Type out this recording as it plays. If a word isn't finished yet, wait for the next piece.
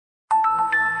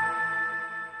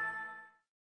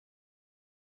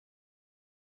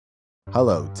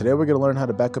Hello, today we're going to learn how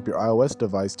to back up your iOS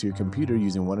device to your computer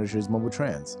using Wondershare's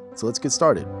MobileTrans. So let's get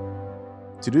started.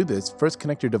 To do this, first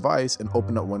connect your device and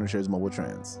open up Wondershare's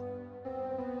MobileTrans.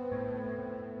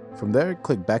 From there,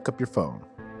 click Back Up Your Phone.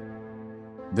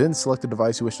 Then select the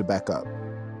device you wish to back up.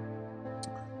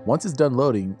 Once it's done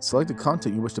loading, select the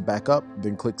content you wish to back up,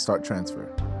 then click Start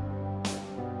Transfer.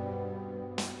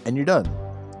 And you're done.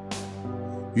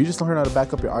 You just learned how to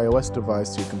back up your iOS device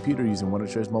to your computer using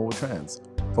Wondershare's MobileTrans.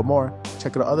 For more,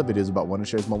 check out other videos about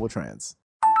Wondershare's MobileTrans.